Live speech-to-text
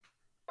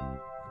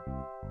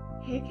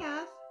Hey,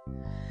 Kath.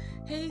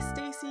 Hey,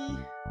 Stacy.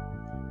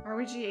 Are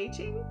we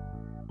GHing?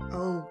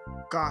 Oh,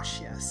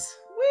 gosh, yes.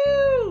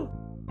 Woo!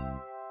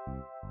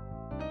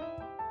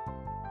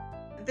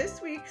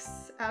 This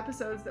week's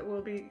episodes that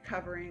we'll be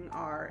covering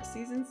are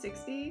season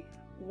 60,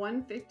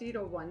 150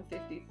 to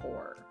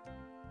 154.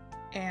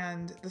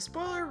 And the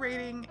spoiler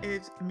rating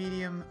is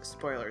medium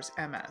spoilers,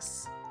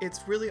 MS.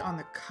 It's really on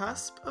the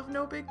cusp of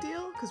no big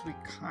deal because we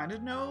kind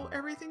of know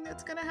everything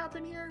that's going to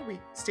happen here.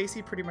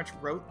 Stacy pretty much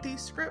wrote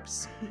these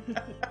scripts.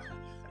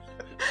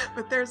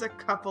 But there's a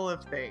couple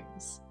of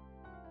things.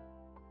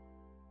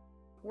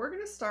 We're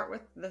going to start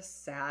with the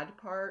sad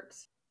part.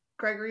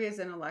 Gregory is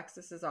in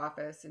Alexis's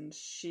office, and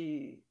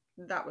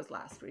that was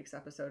last week's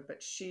episode,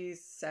 but she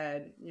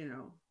said,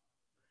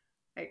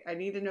 I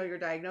need to know your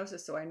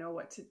diagnosis so I know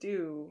what to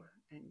do.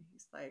 And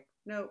he's like,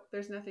 no,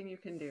 there's nothing you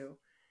can do.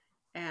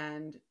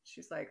 And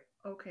she's like,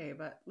 okay,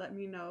 but let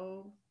me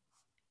know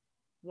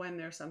when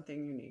there's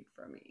something you need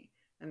from me.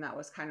 And that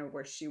was kind of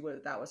where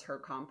that was her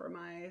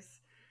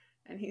compromise.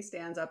 And he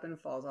stands up and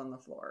falls on the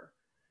floor.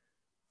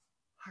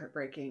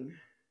 Heartbreaking.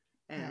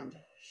 And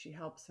she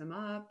helps him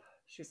up.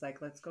 She's like,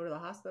 let's go to the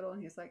hospital.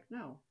 And he's like,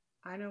 no,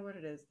 I know what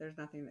it is. There's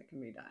nothing that can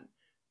be done.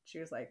 She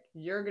was like,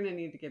 you're going to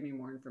need to give me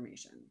more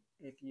information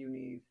if you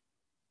need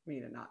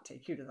me to not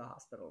take you to the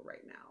hospital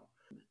right now.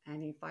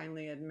 And he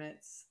finally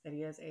admits that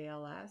he has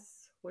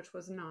ALS, which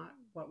was not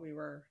what we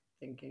were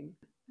thinking.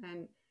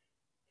 And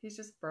he's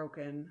just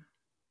broken.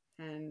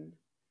 And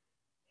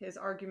his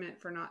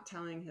argument for not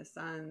telling his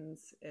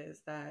sons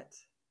is that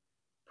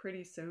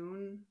pretty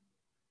soon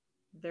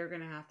they're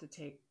going to have to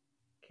take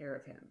care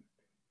of him.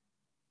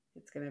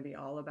 It's going to be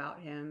all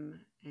about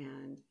him,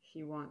 and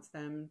he wants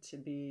them to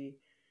be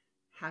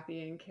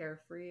happy and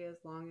carefree as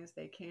long as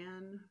they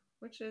can,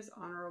 which is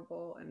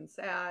honorable and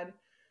sad.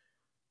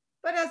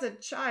 But as a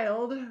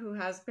child who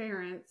has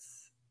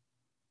parents,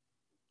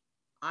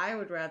 I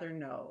would rather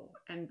know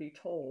and be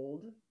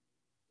told,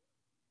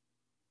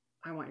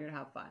 I want you to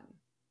have fun.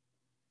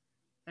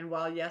 And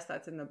while, yes,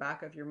 that's in the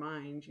back of your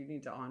mind, you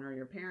need to honor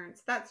your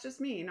parents. That's just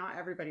me. Not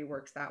everybody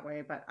works that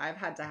way, but I've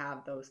had to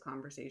have those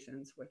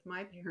conversations with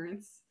my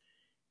parents,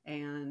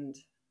 and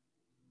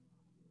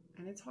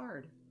it's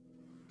hard.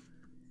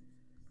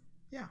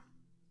 Yeah.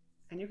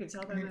 And you can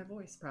tell by my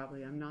voice,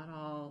 probably. I'm not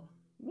all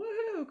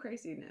woohoo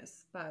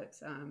craziness, but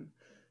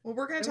well,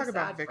 we're going to talk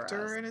about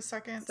Victor in a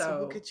second, so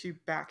we'll get you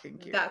back in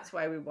gear. That's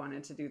why we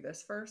wanted to do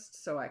this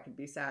first, so I could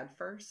be sad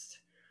first.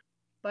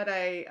 But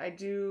I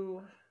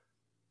do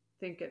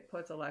think it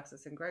puts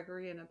Alexis and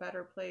Gregory in a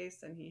better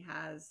place, and he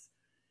has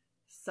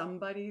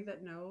somebody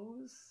that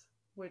knows,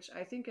 which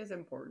I think is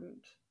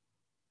important.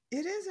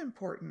 It is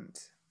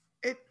important.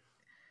 I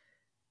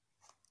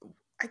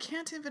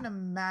can't even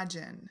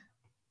imagine.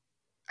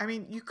 I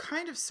mean, you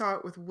kind of saw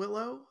it with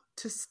Willow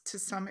to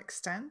some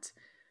extent,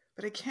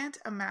 but I can't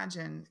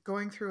imagine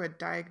going through a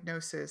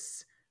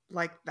diagnosis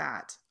like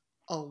that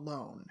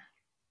alone.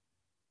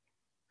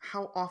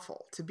 How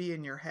awful to be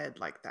in your head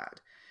like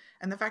that.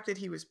 And the fact that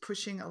he was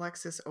pushing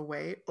Alexis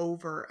away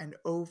over and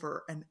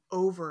over and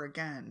over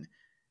again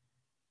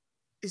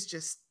is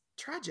just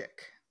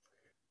tragic.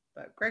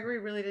 But Gregory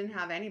really didn't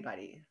have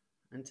anybody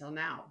until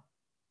now.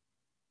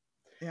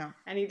 Yeah.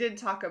 And he did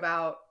talk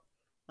about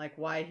like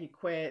why he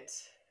quit,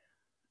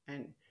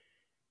 and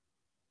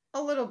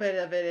a little bit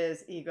of it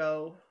is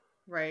ego,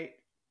 right?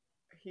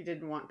 He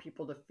didn't want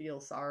people to feel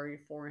sorry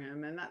for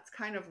him, and that's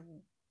kind of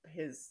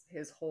his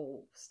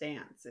whole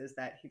stance, is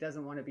that he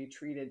doesn't want to be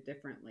treated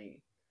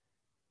differently.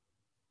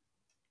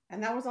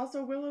 And that was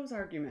also Willow's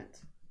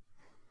argument.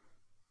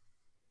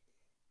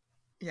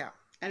 Yeah.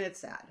 And it's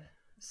sad.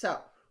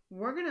 So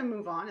we're going to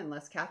move on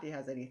unless Kathy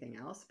has anything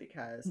else,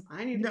 because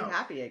I need to be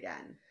happy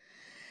again.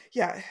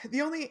 Yeah.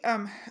 The only,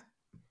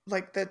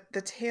 like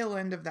the tail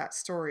end of that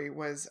story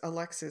was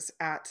Alexis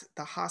at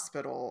the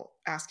hospital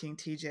asking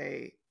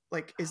TJ,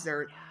 like, is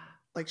there,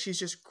 like, she's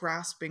just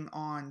grasping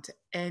on to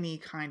any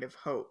kind of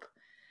hope.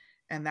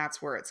 And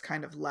that's where it's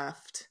kind of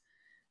left.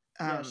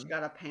 Yeah, she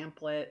got a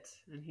pamphlet,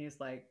 and he's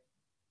like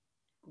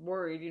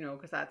worried,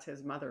 because that's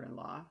his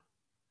mother-in-law.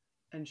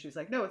 And she's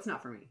like, no, it's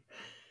not for me.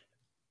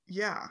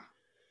 Yeah.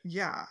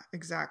 Yeah,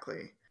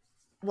 exactly.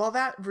 While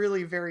that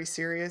really very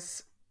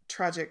serious,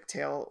 tragic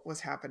tale was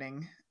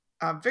happening,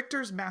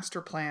 Victor's master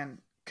plan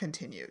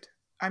continued.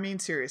 I mean,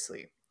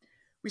 seriously.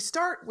 We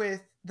start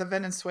with the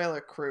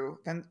Venezuela crew.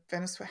 How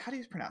do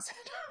you pronounce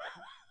it?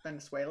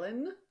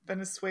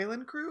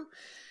 Venezuelan crew.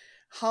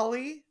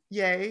 Holly,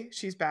 yay,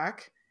 she's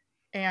back.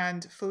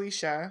 And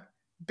Felicia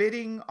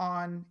bidding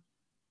on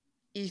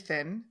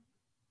Ethan,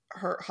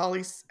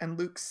 Holly's and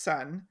Luke's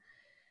son,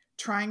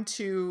 trying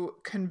to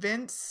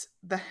convince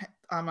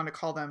I'm going to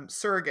call them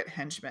surrogate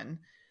henchmen,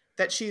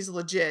 that she's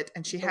legit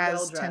and she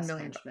has $10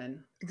 million.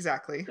 Henchmen.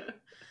 Exactly.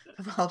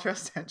 The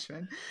well-dressed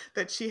henchmen,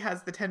 that she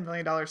has the $10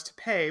 million to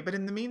pay. But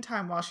in the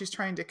meantime, while she's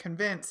trying to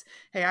convince,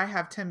 hey, I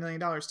have $10 million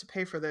to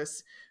pay for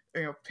this,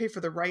 pay for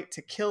the right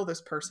to kill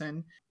this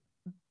person,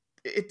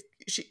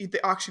 the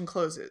auction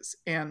closes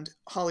and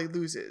Holly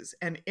loses,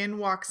 and in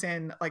walks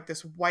in like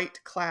this white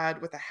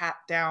clad with a hat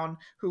down,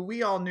 who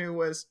we all knew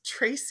was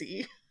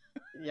Tracy.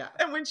 Yeah.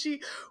 And when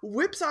she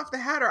whips off the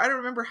hat, or I don't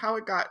remember how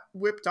it got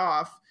whipped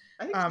off,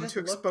 I think she just to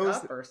looked expose.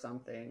 up or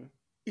something.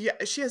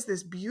 Yeah, she has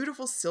this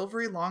beautiful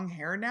silvery long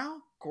hair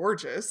now,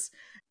 gorgeous.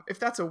 If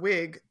that's a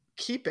wig,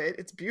 keep it.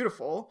 It's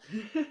beautiful.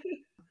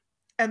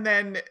 And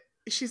then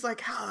she's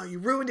like, "Oh, you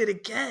ruined it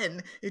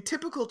again!" A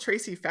typical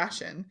Tracy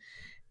fashion.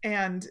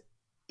 And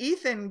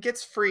Ethan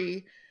gets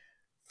free.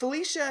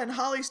 Felicia and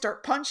Holly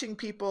start punching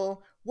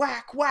people,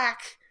 whack,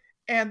 whack.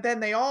 And then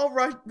they all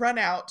run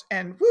out,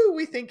 and woo,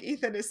 we think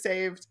Ethan is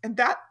saved. And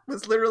that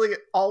was literally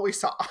all we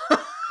saw.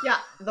 Yeah,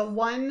 the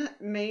one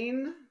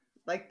main,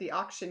 like the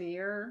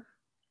auctioneer,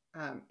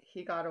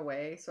 he got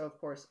away. So, of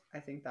course, I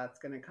think that's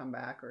going to come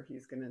back, or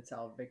he's going to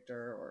tell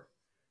Victor, or,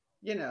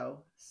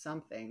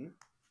 something.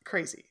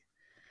 Crazy.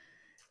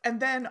 And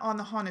then on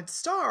the Haunted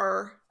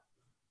Star,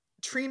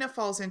 Trina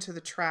falls into the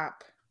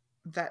trap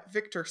that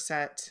Victor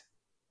set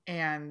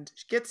and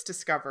gets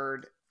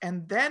discovered.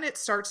 And then it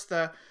starts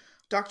the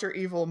Dr.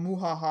 Evil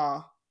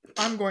muhaha.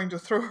 I'm going to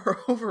throw her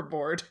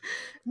overboard.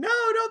 No,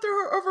 don't throw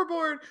her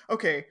overboard.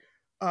 Okay,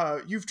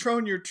 you've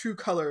shown your true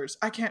colors.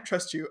 I can't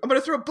trust you. I'm going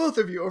to throw both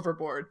of you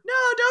overboard. No,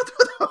 don't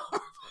throw them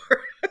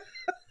overboard.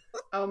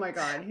 Oh my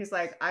God. He's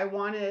like, I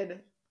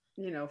wanted,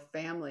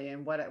 family.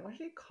 And what did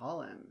he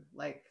call him?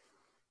 Like,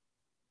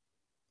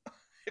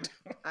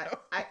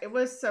 it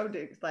was so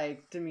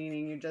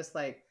demeaning.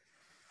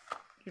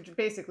 You're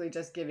basically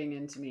just giving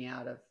in to me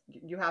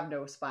you have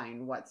no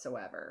spine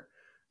whatsoever.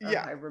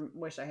 Yeah. I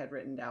wish I had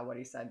written down what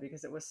he said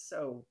because it was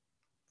so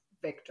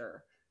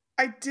Victor.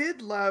 I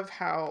did love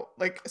how,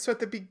 so at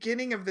the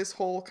beginning of this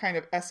whole kind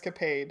of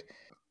escapade,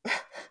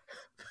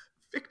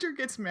 Victor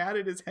gets mad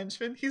at his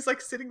henchman. He's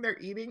like sitting there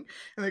eating,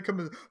 and they come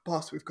in,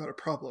 "Boss, we've got a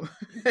problem."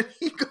 And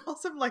he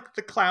calls him like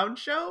the clown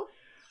show.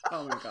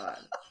 Oh my God.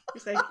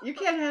 He's like, you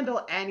can't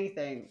handle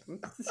anything.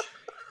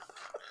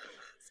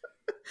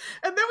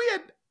 And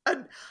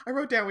then I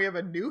wrote down, we have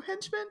a new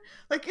henchman.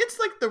 Like, it's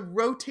like the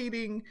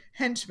rotating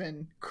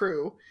henchman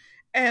crew.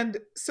 And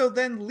so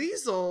then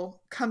Liesel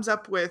comes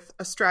up with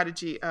a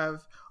strategy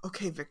of,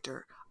 okay,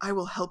 Victor, I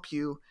will help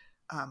you.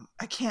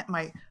 I can't,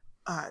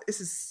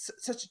 this is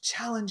such a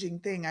challenging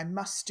thing. I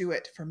must do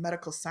it for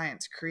medical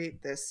science,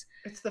 create this.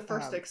 It's the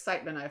first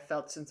excitement I've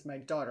felt since my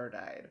daughter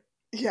died.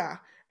 Yeah.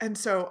 And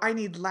so I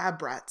need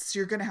lab rats.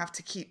 You're going to have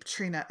to keep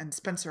Trina and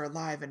Spencer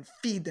alive and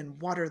feed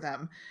and water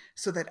them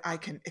so that I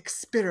can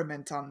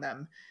experiment on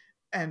them.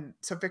 And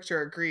so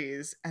Victor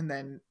agrees. And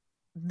then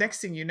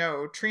next thing you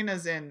know,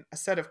 Trina's in a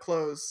set of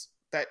clothes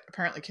that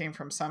apparently came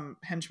from some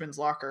henchman's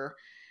locker.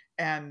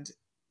 And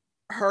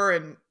her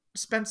and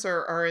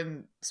Spencer are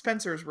in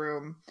Spencer's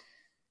room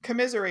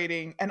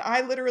commiserating. And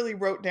I literally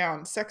wrote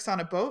down, sex on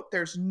a boat.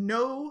 There's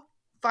no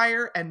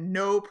fire and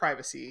no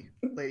privacy,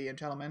 ladies and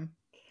gentlemen.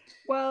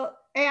 Well,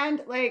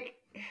 and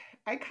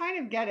I kind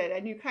of get it.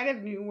 And you kind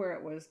of knew where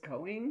it was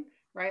going,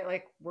 right?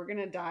 Like, we're going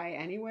to die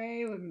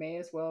anyway. We may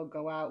as well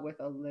go out with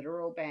a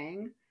literal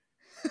bang.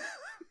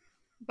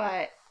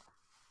 But,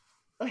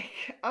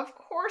 of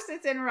course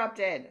it's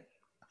interrupted.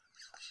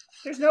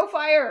 There's no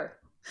fire.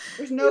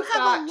 There's no scotch.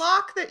 You have a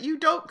lock that you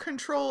don't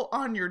control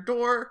on your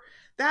door.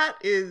 That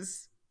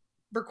is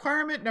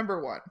requirement number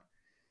one.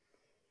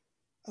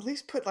 At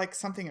least put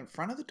something in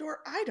front of the door.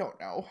 I don't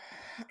know.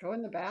 Go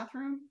in the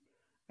bathroom.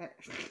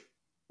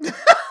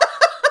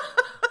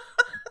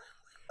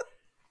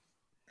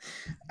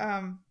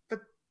 But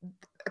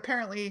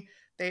apparently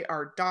they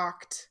are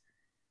docked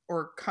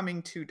or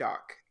coming to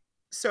dock.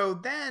 So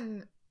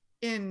then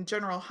in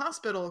General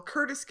Hospital,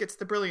 Curtis gets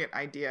the brilliant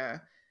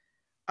idea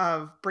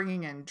of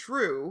bringing in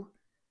Drew.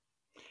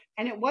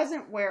 And it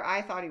wasn't where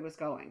I thought he was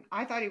going.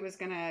 I thought he was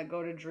going to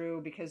go to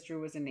Drew because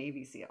Drew was a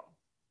Navy SEAL.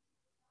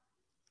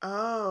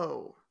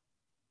 Oh.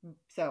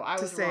 So I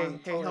was to say, wrong. Hey,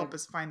 totally. Help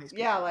us find these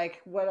people. Yeah,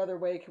 what other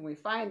way can we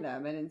find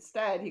them? And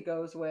instead he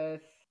goes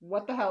with,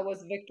 what the hell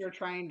was Victor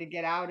trying to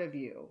get out of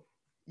you?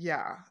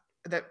 Yeah,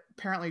 that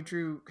apparently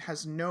Drew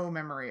has no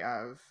memory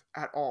of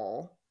at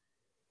all.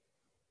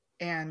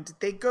 And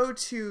they go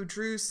to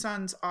Drew's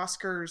son's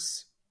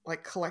Oscar's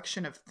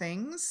collection of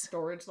things.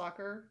 Storage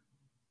locker.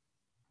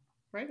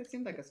 Right? It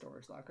seemed like a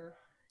storage locker.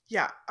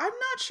 Yeah, I'm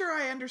not sure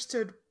I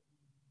understood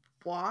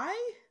why.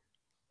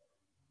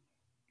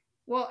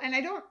 Well, and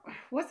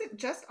was it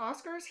just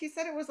Oscars? He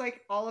said it was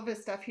all of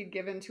his stuff he'd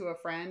given to a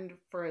friend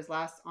for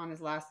on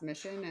his last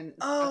mission, and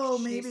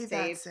maybe saved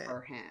that's it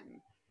for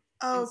him.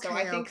 Okay, and so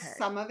I think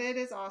some of it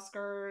is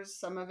Oscars,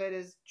 some of it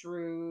is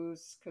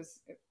Drew's,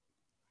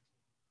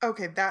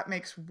 Okay, that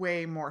makes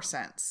way more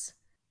sense.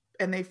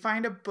 And they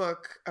find a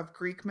book of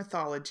Greek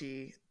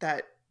mythology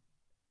that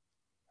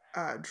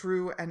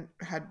Drew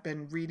had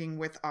been reading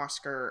with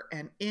Oscar,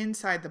 and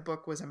inside the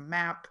book was a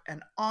map,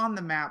 and on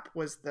the map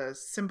was the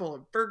symbol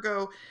of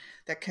Virgo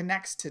that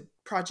connects to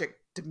Project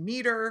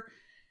Demeter.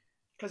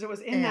 Because it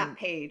was in that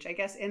page. I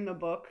guess in the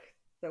book,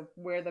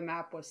 where the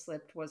map was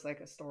slipped was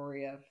a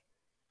story of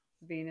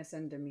Venus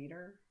and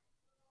Demeter.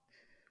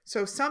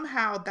 So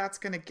somehow that's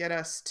going to get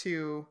us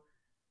to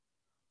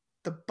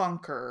the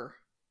bunker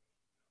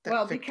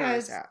Well, that Victor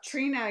is because at.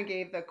 Trina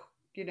gave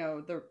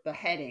the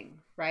heading,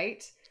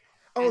 right?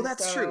 Oh, And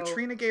that's true. so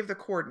Trina gave the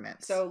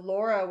coordinates. so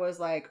Laura was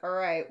like, "All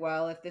right,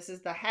 well, if this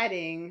is the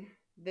heading,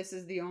 this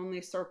is the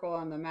only circle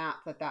on the map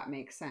that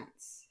makes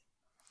sense."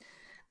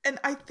 And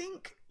I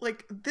think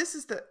like this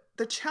is the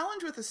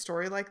challenge with a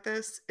story like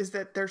this is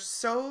that there's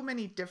so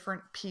many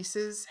different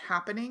pieces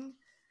happening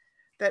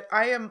that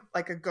I am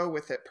like a go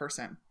with it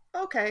person.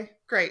 Okay,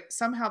 great.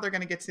 Somehow they're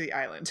going to get to the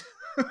island.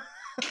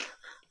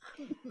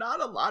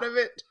 Not a lot of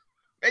it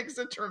makes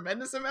a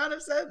tremendous amount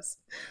of sense,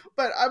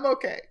 but I'm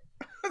okay.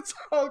 It's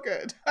all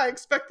good. I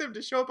expect them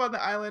to show up on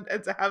the island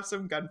and to have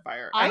some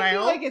gunfire. And I I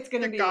feel like hope it's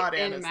going to to be God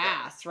en Anna's there.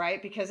 masse,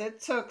 right? Because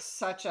it took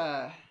such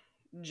a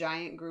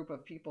giant group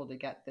of people to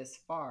get this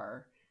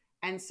far.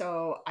 And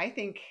so I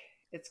think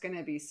it's going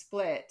to be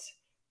split,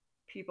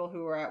 people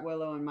who are at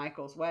Willow and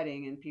Michael's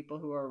wedding and people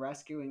who are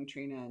rescuing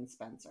Trina and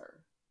Spencer.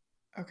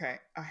 Okay,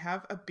 I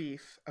have a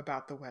beef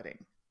about the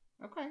wedding.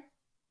 Okay.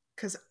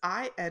 Because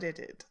I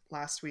edited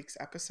last week's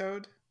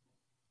episode.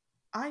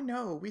 I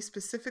know we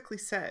specifically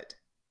said,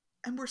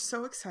 and we're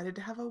so excited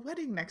to have a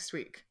wedding next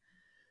week.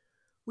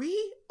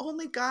 We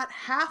only got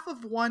half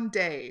of one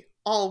day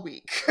all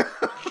week.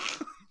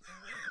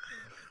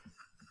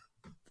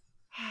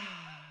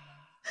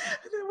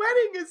 The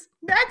wedding is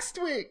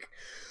next week.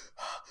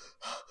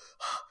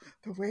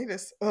 The way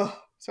this,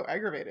 so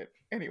aggravated.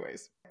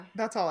 Anyways,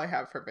 that's all I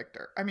have for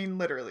Victor. I mean,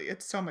 literally,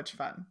 it's so much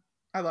fun.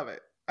 I love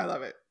it. I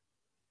love it.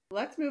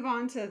 Let's move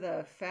on to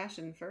the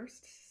fashion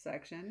first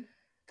section.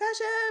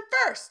 Fashion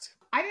first.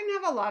 I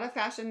didn't have a lot of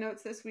fashion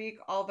notes this week,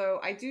 although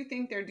I do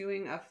think they're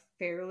doing a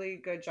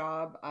fairly good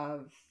job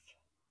of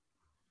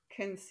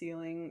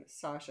concealing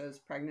Sasha's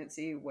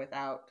pregnancy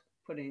without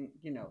putting,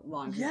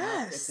 laundry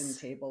baskets and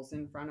Yes. tables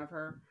in front of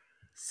her.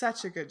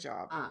 Such a good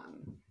job.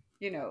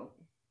 You know,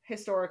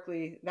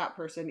 historically that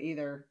person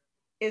either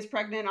is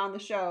pregnant on the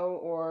show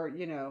or,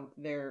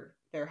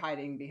 they're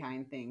hiding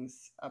behind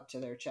things up to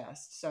their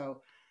chest.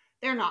 So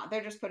they're not.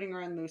 They're just putting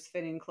her in loose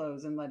fitting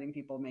clothes and letting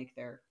people make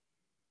their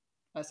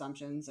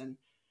assumptions. And,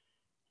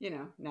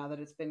 now that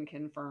it's been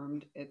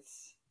confirmed,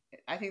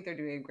 I think they're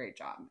doing a great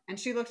job. And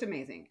she looks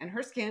amazing. And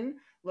her skin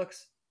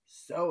looks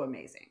so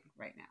amazing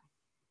right now.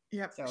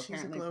 Yep. So She's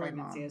apparently a glowy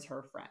pregnancy mom. is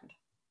her friend.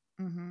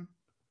 Mm-hmm.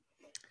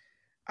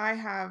 I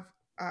have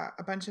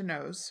a bunch of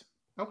no's.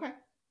 Okay.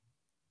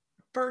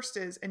 First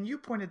is, and you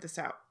pointed this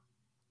out,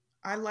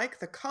 I like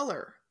the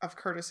color of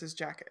Curtis's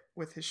jacket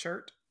with his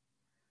shirt.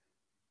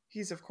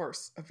 He's, of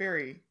course, a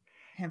very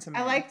handsome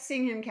man. I liked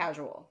seeing him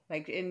casual,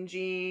 like in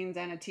jeans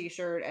and a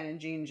t-shirt and a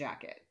jean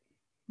jacket.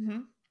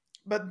 Mm-hmm.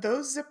 But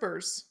those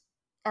zippers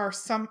are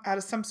out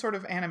of some sort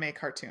of anime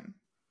cartoon.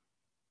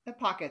 The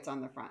pockets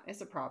on the front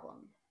is a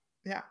problem.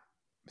 Yeah,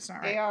 it's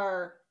not right. They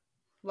are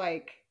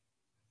like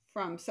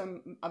from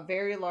a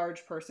very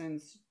large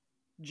person's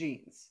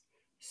jeans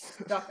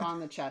stuck on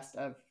the chest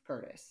of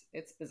Curtis.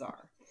 It's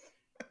bizarre.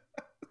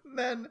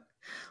 Then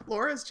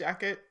Laura's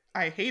jacket,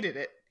 I hated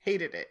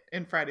it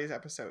in Friday's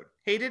episode.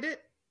 Hated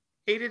it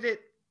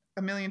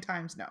a million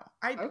times. No.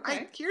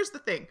 Here's the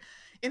thing.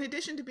 In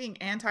addition to being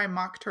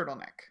anti-mock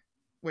turtleneck,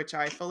 which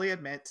I fully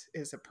admit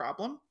is a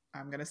problem,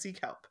 I'm going to seek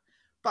help.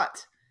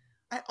 But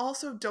I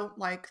also don't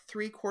like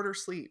 3/4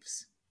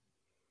 sleeves.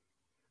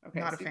 Okay,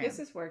 Not a fan. This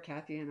is where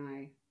Kathy and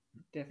I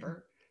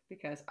differ,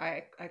 because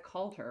I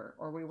called her,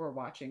 or we were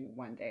watching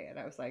one day, and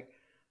I was like,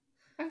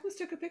 I almost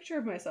took a picture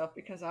of myself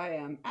because I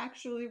am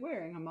actually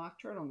wearing a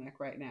mock turtleneck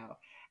right now.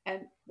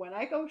 And when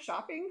I go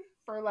shopping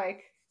for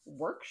like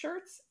work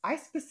shirts, I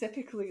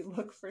specifically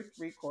look for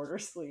 3/4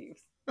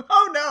 sleeves.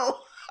 Oh no.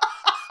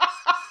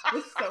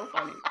 It's so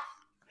funny.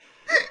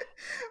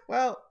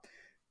 Well,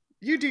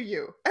 you do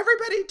you.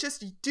 Everybody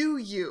just do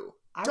you.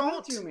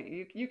 Don't do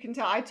me. You can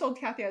tell. I told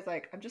Kathy, I was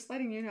like, I'm just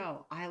letting you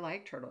know, I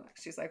like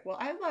turtlenecks. She's like, well,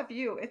 I love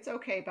you. It's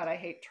okay, but I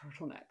hate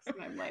turtlenecks. And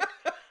I'm like,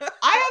 I have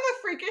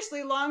a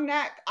freakishly long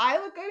neck. I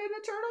look good in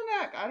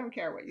a turtleneck. I don't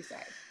care what you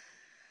say.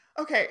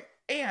 Okay,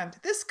 and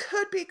this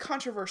could be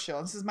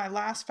controversial. This is my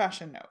last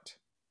fashion note.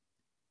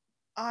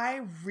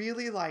 I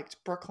really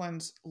liked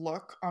Brooklyn's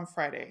look on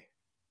Friday.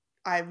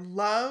 I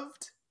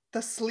loved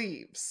the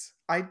sleeves.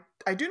 I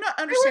do not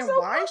understand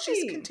why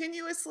she's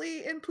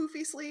continuously in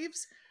poofy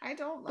sleeves. I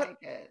don't like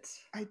it.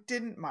 I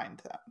didn't mind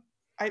them.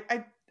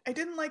 I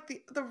didn't like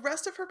the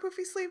rest of her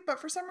poofy sleeve,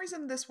 but for some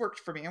reason this worked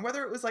for me. And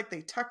whether it was like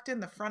they tucked in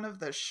the front of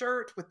the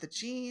shirt with the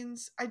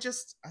jeans, I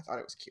thought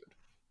it was cute.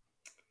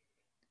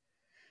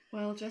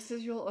 Well, just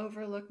as you'll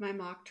overlook my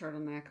mock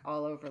turtleneck,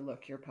 I'll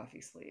overlook your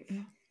puffy sleeve.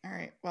 All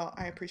right. Well,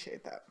 I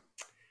appreciate that.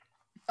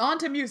 On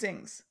to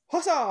musings.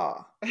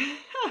 Huzzah!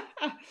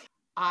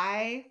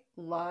 I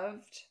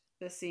loved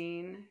the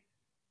scenes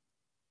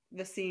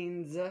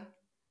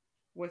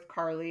with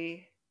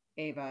Carly,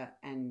 Ava,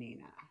 and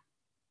Nina.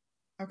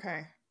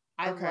 Okay.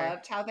 I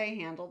loved how they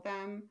handled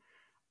them.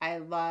 I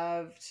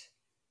loved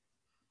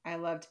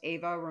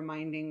Ava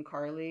reminding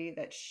Carly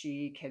that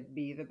she could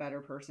be the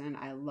better person.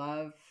 I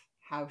love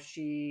how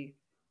she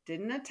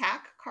didn't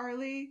attack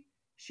Carly.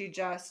 She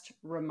just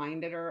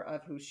reminded her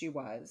of who she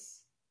was.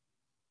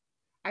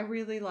 I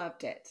really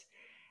loved it.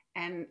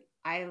 And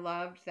I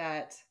loved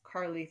that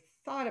Carly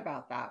thought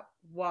about that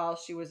while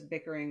she was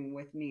bickering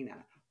with Nina,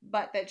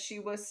 but that she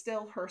was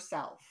still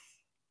herself.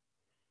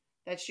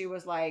 That she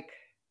was like,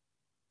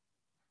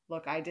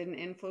 look, I didn't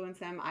influence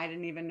them. I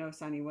didn't even know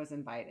Sonny was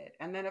invited.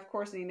 And then, of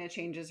course, Nina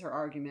changes her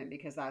argument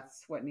because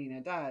that's what Nina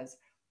does.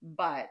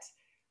 But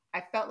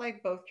I felt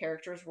like both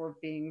characters were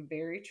being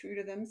very true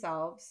to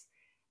themselves.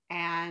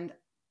 And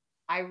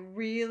I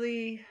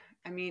really,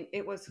 I mean,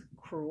 it was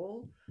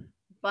cruel,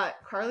 but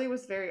Carly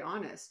was very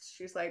honest.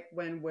 She's like,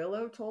 when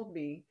Willow told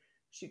me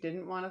she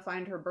didn't want to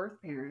find her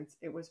birth parents,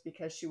 it was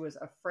because she was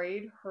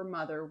afraid her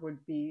mother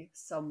would be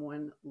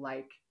someone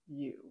like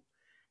you.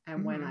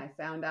 And when Mm-hmm. I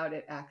found out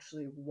it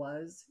actually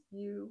was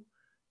you,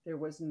 there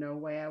was no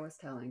way I was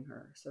telling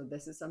her. So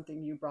this is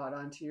something you brought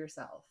onto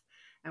yourself.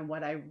 And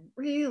what I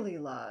really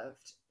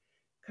loved,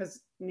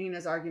 because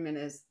Nina's argument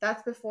is,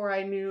 that's before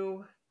I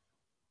knew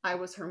I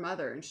was her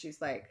mother. And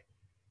she's like,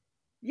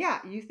 yeah,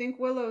 you think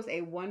Willow's a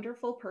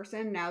wonderful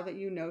person now that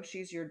you know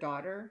she's your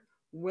daughter.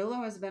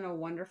 Willow has been a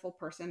wonderful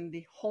person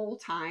the whole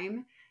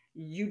time.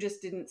 You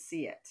just didn't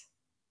see it.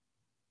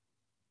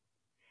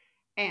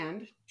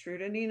 And true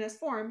to Nina's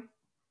form,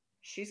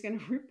 she's going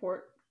to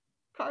report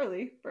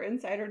Carly for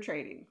insider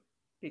trading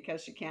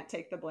because she can't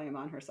take the blame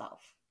on herself.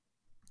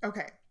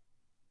 Okay.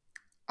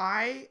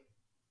 I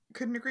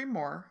couldn't agree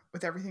more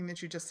with everything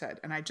that you just said.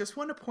 And I just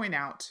want to point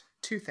out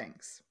two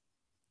things.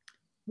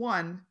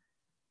 One,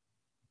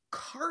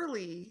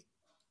 Carly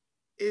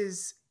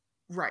is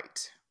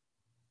right.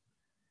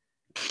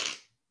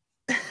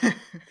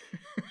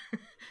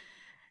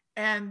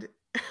 And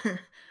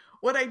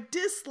what I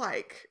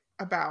dislike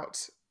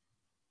about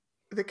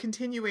the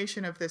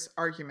continuation of this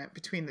argument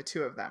between the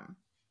two of them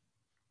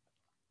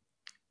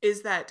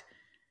is that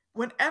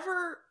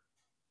whenever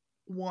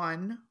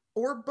one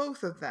or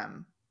both of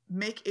them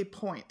make a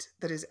point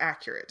that is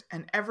accurate,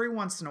 and every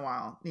once in a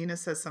while Nina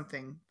says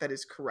something that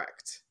is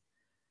correct,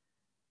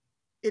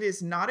 it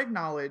is not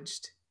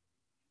acknowledged.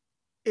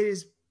 It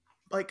is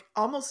like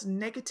almost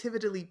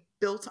negatively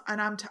built,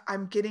 and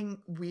I'm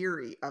getting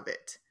weary of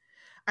it.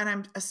 And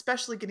I'm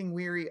especially getting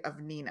weary of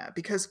Nina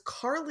because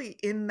Carly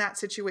in that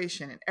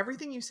situation, and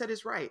everything you said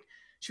is right,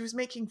 she was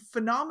making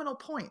phenomenal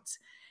points.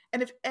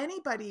 And if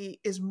anybody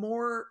is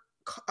more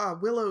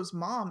Willow's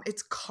mom,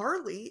 it's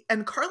Carly.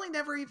 And Carly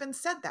never even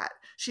said that.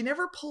 She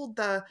never pulled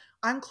the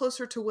I'm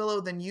closer to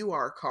Willow than you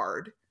are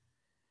card.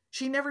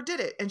 She never did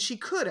it. And she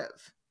could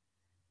have.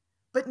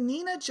 But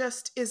Nina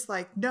just is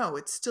like, no,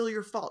 it's still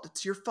your fault.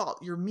 It's your fault.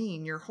 You're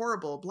mean. You're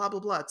horrible. Blah, blah,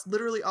 blah. It's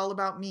literally all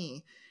about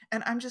me.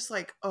 And I'm just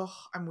like, oh,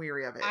 I'm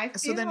weary of I it.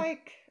 So feel then,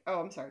 like,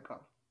 oh, I'm sorry, go.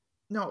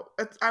 no,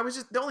 I was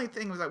just, the only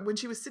thing was that when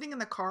she was sitting in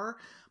the car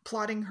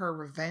plotting her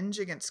revenge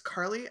against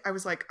Carly, I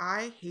was like,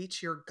 I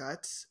hate your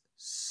guts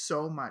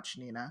so much,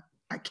 Nina.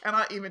 I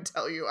cannot even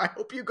tell you. I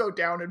hope you go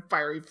down in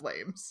fiery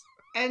flames.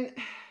 And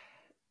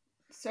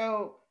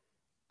so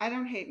I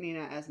don't hate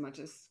Nina as much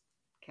as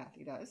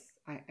Kathy does.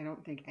 I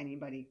don't think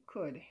anybody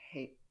could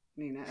hate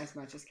Nina as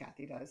much as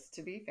Kathy does,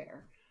 to be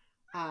fair.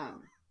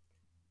 Um,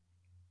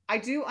 I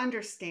do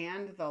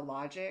understand the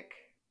logic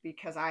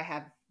because I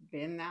have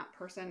been that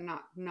person,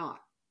 not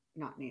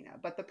Nina,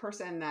 but the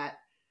person that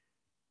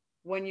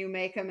when you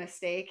make a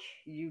mistake,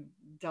 you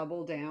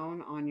double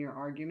down on your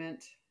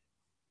argument.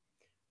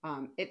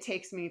 It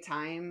takes me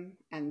time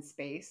and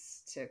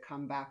space to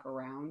come back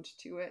around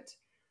to it.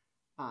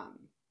 Um,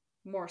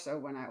 More so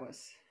when I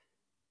was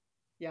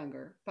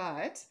younger,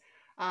 but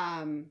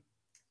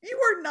You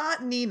are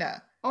not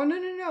Nina. oh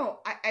no.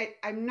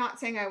 I'm not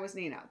saying I was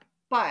Nina,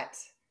 but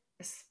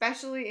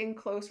especially in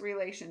close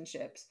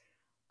relationships,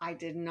 I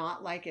did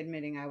not like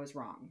admitting I was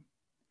wrong.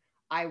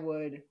 I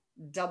would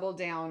double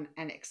down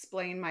and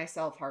explain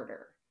myself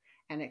harder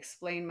and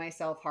explain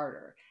myself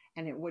harder.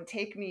 And it would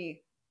take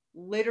me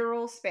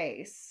literal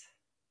space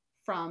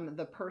from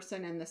the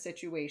person and the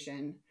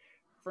situation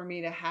for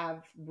me to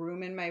have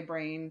room in my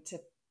brain to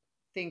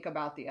think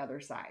about the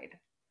other side.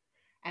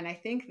 And I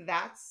think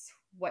that's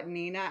what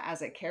Nina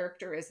as a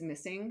character is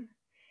missing.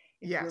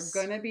 If you're Yes.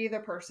 going to be the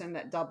person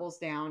that doubles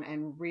down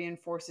and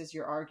reinforces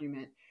your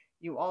argument,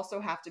 you also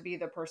have to be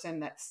the person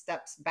that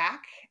steps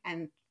back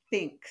and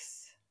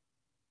thinks,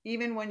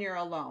 even when you're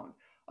alone.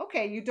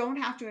 Okay, you don't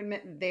have to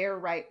admit they're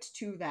right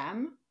to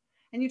them,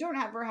 and you don't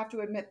ever have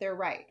to admit they're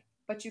right,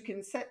 but you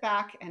can sit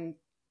back and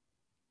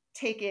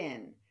take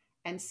in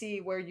and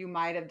see where you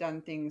might have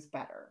done things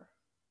better.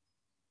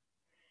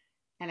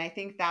 And I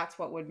think that's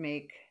what would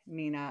make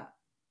Nina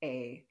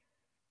a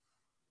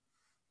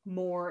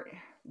more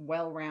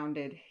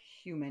well-rounded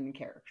human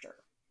character.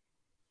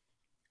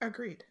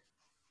 Agreed.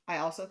 I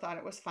also thought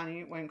it was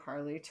funny when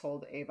Carly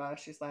told Ava,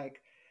 she's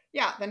like,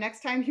 yeah, the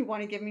next time you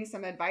want to give me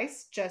some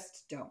advice,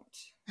 just don't.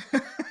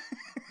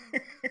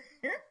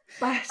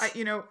 But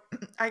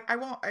I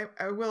won't,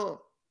 I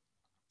will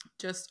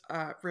just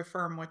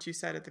reaffirm what you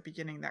said at the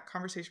beginning, that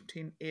conversation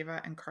between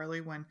Ava and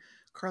Carly when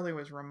Carly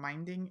was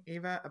reminding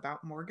Ava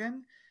about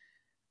Morgan.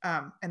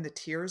 And the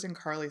tears in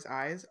Carly's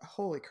eyes,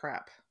 holy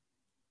crap.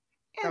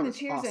 That And the was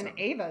tears in awesome.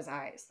 Ava's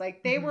eyes.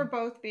 Like they Mm-hmm. were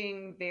both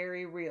being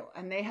very real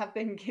and they have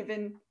been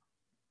given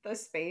the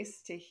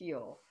space to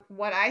heal.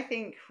 What I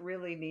think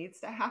really needs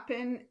to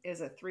happen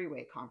is a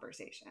three-way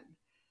conversation.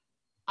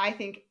 I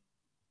think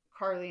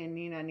Carly and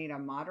Nina need a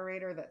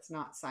moderator that's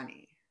not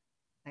Sunny.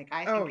 Like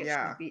I Oh, think it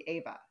yeah. should be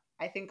Ava.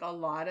 I think a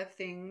lot of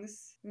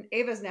things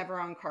Ava's never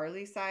on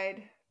Carly's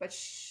side, but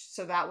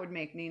so that would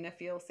make Nina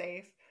feel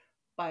safe,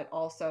 but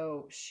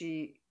also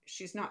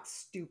she's not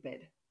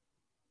stupid.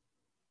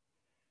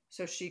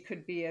 So she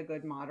could be a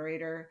good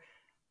moderator,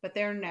 but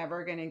they're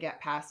never going to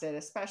get past it,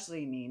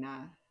 especially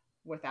Nina,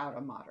 without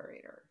a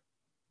moderator.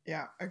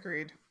 Yeah,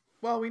 agreed.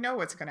 Well, we know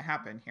what's going to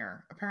happen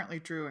here. Apparently,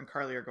 Drew and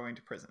Carly are going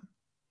to prison.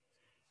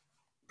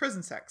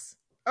 Prison sex.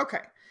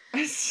 Okay.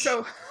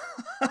 So,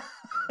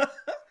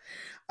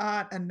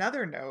 on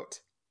another note,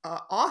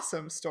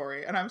 awesome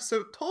story, and I'm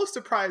so totally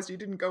surprised you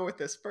didn't go with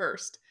this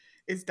first,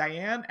 is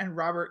Diane and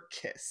Robert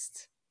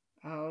kissed.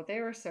 Oh, they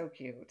were so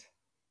cute.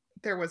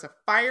 There was a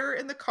fire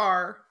in the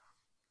car,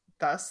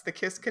 thus the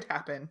kiss could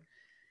happen.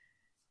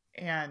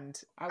 And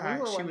We were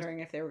she was, wondering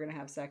if they were going to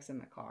have sex in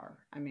the car.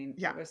 I mean,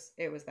 yeah,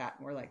 it was that.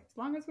 We're like, as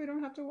long as we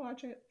don't have to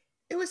watch it.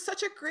 it was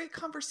such a great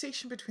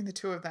conversation between the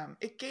two of them.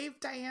 It gave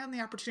Diane the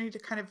opportunity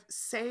to kind of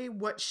say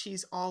what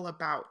she's all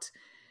about,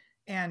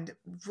 and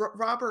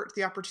Robert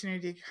the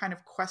opportunity to kind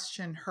of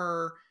question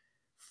her,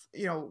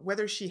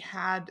 whether she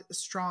had a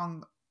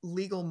strong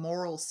legal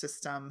moral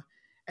system.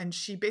 And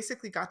she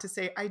basically got to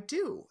say, I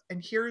do.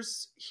 And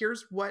here's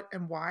what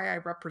and why I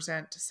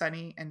represent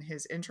Sonny and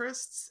his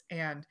interests.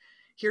 And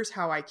here's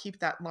how I keep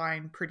that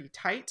line pretty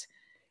tight.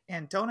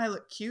 And don't I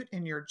look cute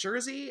in your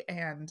jersey?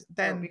 And Oh,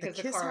 then the because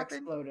the kiss car happened.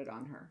 exploded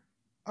on her.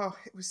 Oh,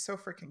 it was so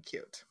freaking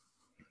cute.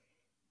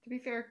 To be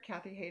fair,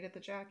 Kathy hated the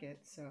jacket,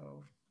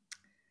 so.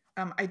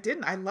 I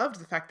didn't. I loved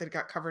the fact that it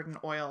got covered in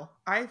oil.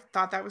 I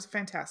thought that was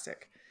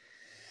fantastic.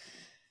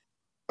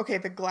 Okay,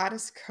 the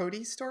Gladys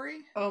Cody story.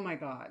 Oh my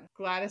God.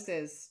 Gladys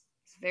is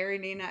very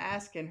Nina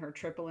esque in her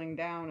tripling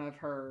down of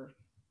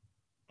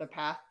the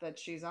path that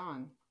she's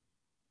on.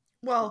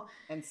 Well,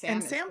 And and Sam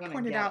is Sam going to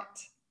pointed get out,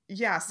 it.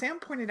 yeah, Sam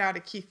pointed out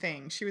a key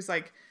thing. She was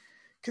like,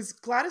 because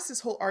Gladys's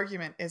whole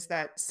argument is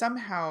that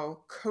somehow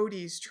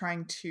Cody's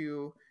trying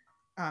to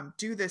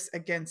do this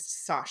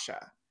against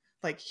Sasha.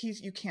 Like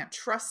you can't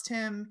trust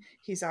him.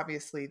 He's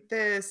obviously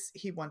this.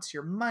 He wants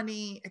your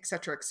money,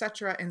 etc.,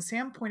 etc. And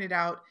Sam pointed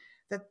out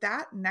that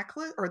that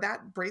necklace or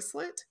that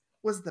bracelet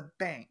was the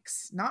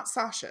bank's, not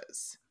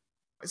Sasha's.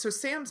 So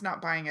Sam's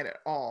not buying it at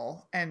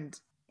all. And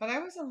But I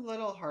was a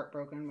little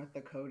heartbroken with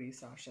the Cody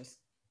Sasha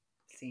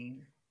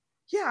scene.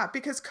 yeah,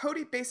 because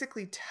Cody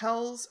basically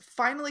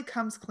finally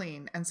comes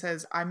clean and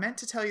says, I meant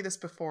to tell you this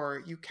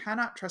before. You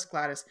cannot trust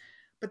Gladys.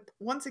 But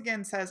once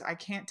again says, I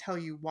can't tell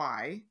you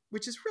why,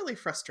 which is really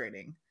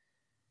frustrating.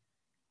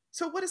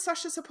 So what is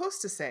Sasha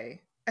supposed to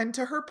say? And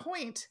to her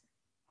point,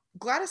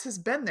 Gladys has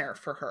been there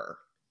for her.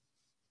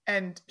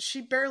 And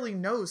she barely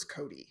knows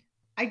Cody.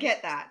 I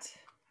get that.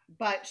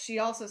 But she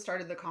also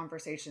started the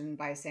conversation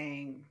by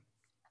saying,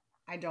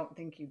 I don't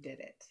think you did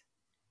it.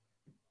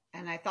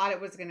 And I thought it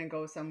was going to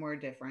go somewhere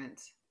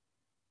different.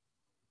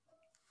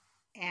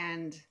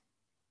 And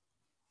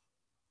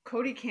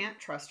Cody can't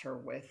trust her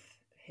with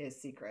his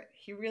secret.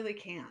 He really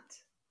can't.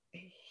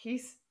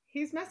 He's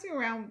messing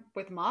around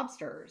with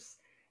mobsters.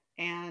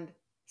 And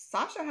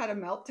Sasha had a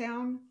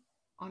meltdown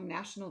on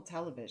national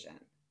television.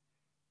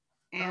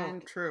 Oh,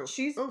 And true.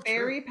 she's Oh, true.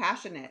 very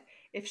passionate.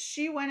 If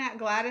she went at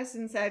Gladys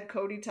and said,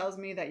 Cody tells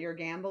me that you're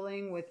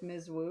gambling with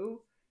Ms.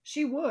 Wu,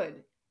 she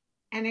would.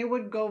 And it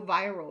would go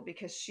viral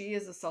because she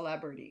is a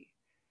celebrity.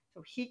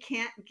 So he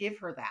can't give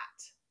her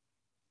that.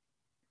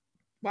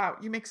 Wow,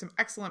 you make some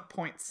excellent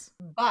points.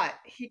 But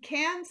he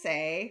can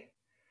say,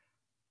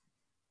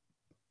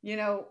 you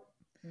know,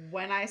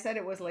 when I said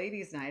it was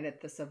ladies' night at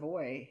the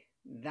Savoy,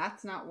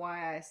 that's not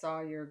why I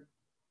saw your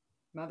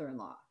mother in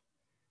law.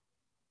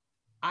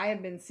 I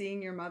have been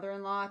seeing your mother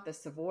in law at the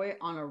Savoy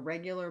on a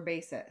regular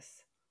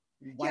basis.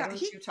 Why Yeah,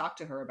 don't you talk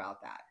to her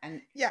about that?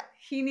 And yeah,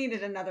 he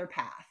needed another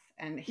path,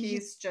 and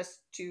he's just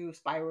too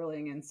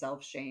spiraling in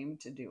self shame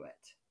to do it.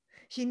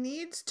 he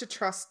needs to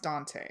trust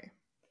Dante.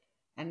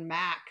 And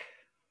Mac.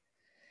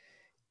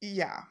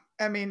 Yeah.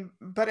 I mean,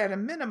 but at a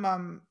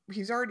minimum,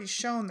 he's already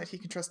shown that he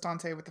can trust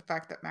Dante with the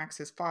fact that Mac's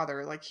his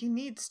father. Like, he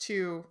needs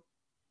to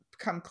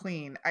come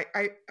clean.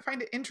 I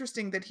find it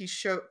interesting that he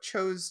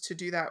chose to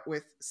do that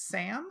with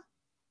Sam.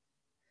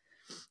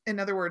 In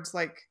other words,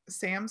 like,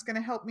 Sam's going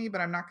to help me, but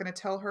I'm not going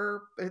to tell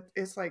her.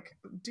 It's like,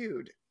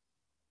 dude.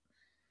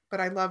 But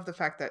I love the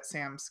fact that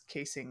Sam's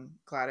casing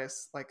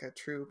Gladys like a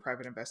true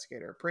private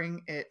investigator.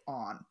 Bring it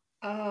on.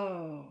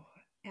 Oh,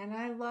 and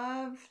I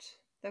loved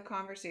the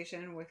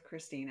conversation with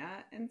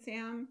Christina and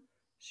Sam.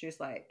 She's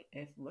like,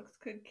 if looks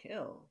could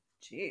kill,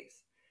 jeez.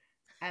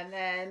 And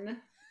then,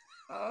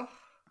 oh,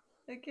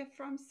 the gift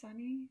from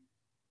Sunny.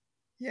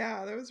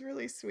 Yeah, that was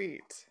really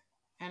sweet.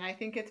 And I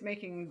think it's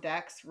making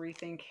Dex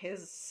rethink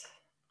his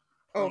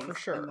Oh, for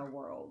place in the sure.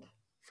 world.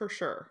 For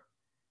sure.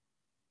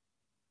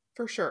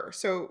 For sure.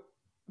 So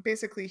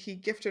basically he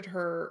gifted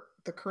her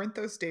the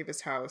Corinthos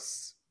Davis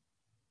house,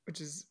 which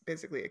is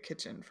basically a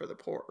kitchen for the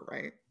poor,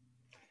 right?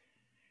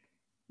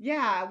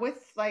 Yeah,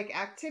 with like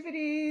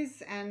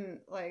activities and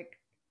like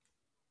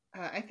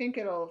I think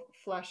it'll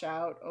flesh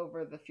out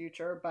over the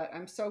future, but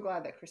I'm so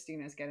glad that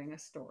Christina's getting a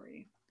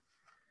story.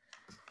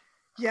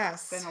 It's been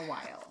Yes. a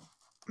while.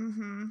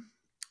 Mm-hmm.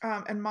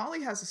 And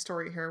Molly has a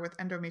story here with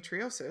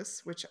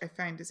endometriosis, which I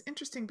find is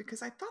interesting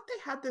because I thought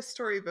they had this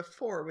story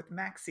before with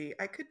Maxie.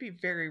 I could be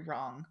very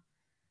wrong.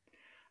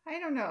 I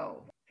don't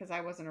know because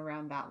I wasn't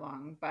around that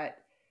long, but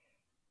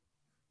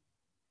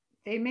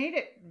they made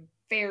it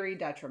very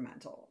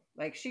detrimental.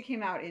 Like she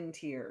came out in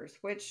tears,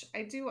 which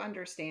I do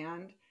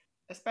understand,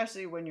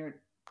 especially when you're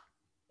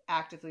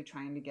actively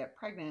trying to get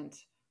pregnant,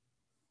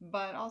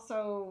 but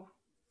also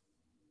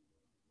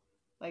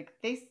like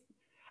they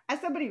as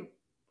somebody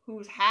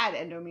who's had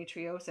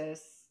endometriosis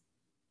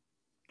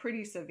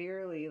pretty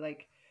severely,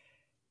 like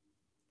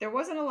there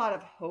wasn't a lot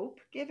of hope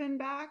given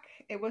back.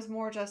 It was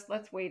more just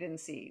let's wait and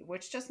see,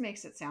 which just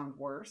makes it sound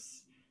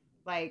worse.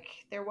 Like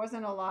there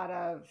wasn't a lot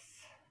of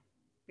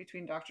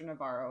between Dr.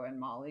 Navarro and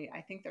Molly. I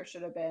think there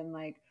should have been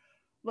like,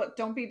 look,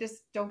 don't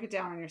get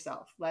down on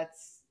yourself.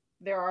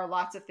 There are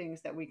lots of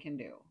things that we can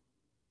do.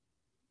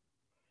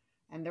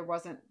 And there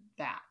wasn't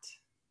that,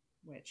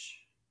 which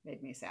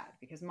made me sad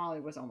because Molly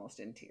was almost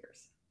in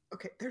tears.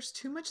 Okay, there's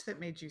too much that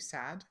made you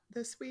sad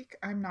this week.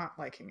 I'm not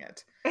liking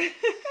it.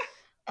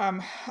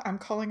 I'm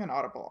calling an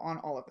audible on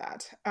all of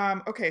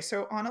that. Okay,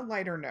 so on a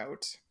lighter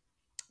note,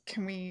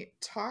 can we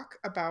talk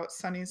about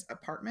Sonny's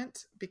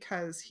apartment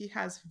because he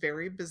has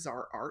very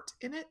bizarre art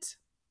in it?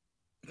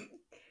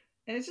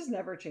 And it just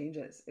never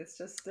changes. It's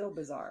just still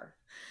bizarre.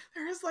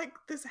 There is like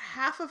this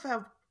half of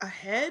a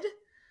head.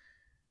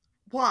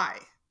 Why?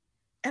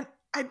 And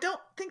I don't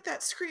think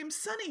that screams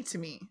Sonny to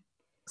me.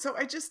 So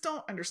I just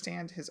don't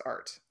understand his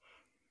art.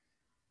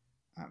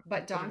 I'll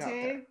But put it out there.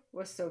 Dante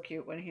was so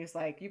cute when he's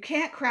like, "You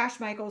can't crash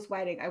Michael's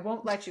wedding. I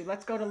won't let you.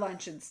 Let's go to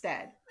lunch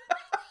instead."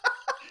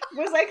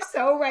 Was like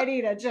so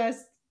ready to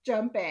just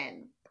jump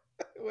in.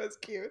 It was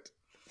cute.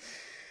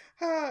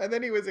 And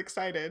then he was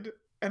excited.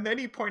 And then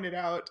he pointed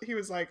out, he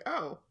was like,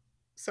 oh,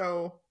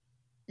 so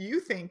you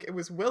think it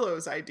was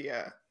Willow's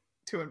idea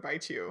to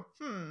invite you?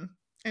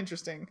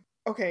 Interesting.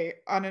 Okay,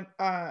 on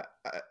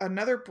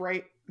another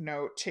bright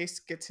note, Chase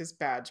gets his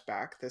badge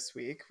back this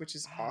week, which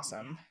is Oh,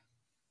 awesome.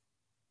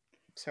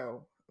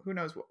 So who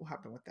knows what will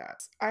happen with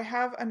that. I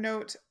have a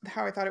note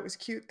how I thought it was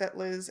cute that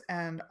Liz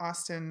and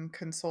Austin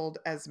consoled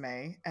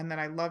Esme, and then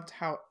I loved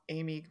how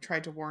Amy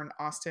tried to warn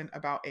Austin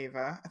about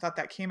Ava. I thought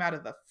that came out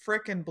of the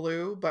frickin'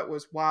 blue, but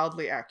was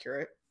wildly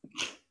accurate.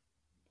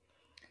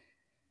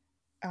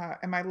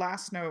 And my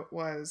last note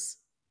was,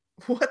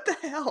 what the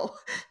hell?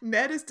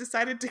 Ned has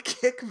decided to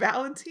kick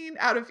Valentine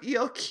out of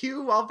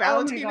ELQ while oh my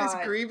Valentine is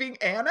god. grieving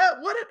Anna?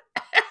 What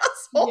an Yeah,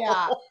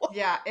 asshole!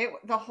 yeah.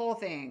 The whole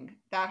thing,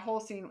 that whole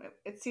scene,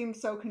 it seemed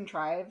so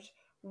contrived.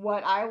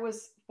 When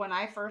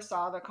I first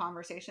saw the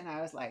conversation,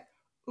 I was like,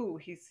 "Ooh,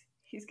 he's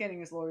getting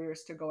his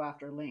lawyers to go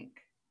after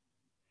Link."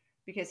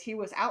 Because he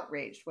was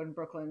outraged when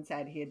Brooklyn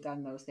said he had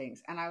done those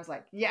things. And I was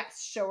like,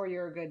 yes, show her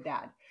you're a good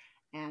dad.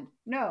 And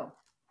no,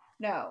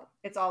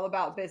 it's all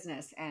about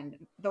business. And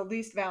the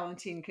least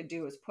Valentine could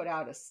do is put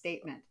out a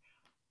statement.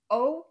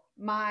 Oh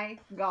my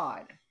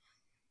God.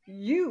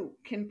 You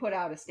can put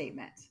out a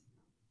statement.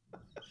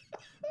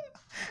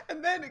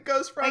 And then it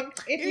goes from Like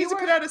if he you needs to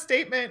were put out a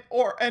statement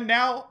and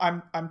now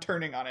I'm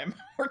turning on him.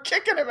 We're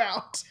kicking him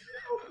out.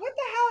 what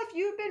the hell if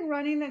you've been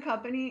running the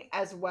company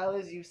as well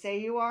as you say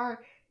you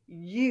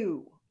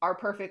are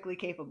perfectly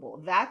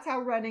capable. That's how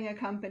running a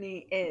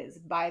company is.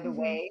 By the Mm-hmm.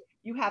 way,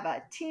 you have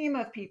a team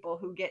of people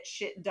who get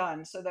shit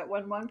done so that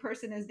when one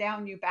person is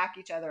down, you back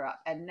each other up.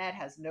 And Ned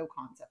has no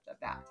concept of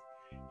that.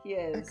 He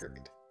is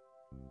Agreed.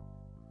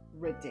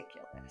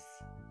 ridiculous.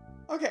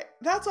 Okay,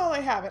 that's all I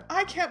have. And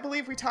I can't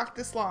believe we talked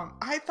this long.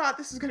 I thought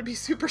this was going to be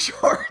super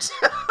short.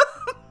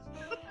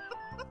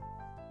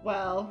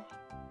 Well,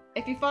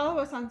 if you follow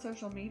us on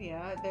social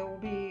media, there will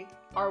be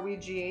Are We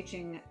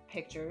GHing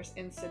pictures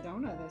in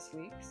Sedona this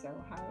week. So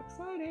how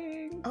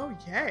exciting! Oh,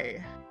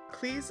 yay.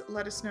 Please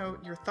let us know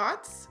your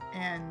thoughts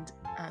and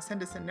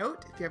send us a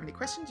note. If you have any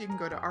questions, you can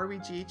go to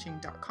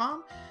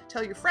arewegehing.com.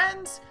 Tell your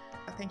friends.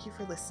 Thank you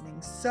for listening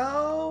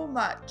so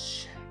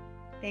much.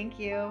 Thank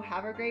you.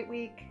 Have a great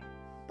week.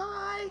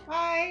 Bye.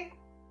 Bye.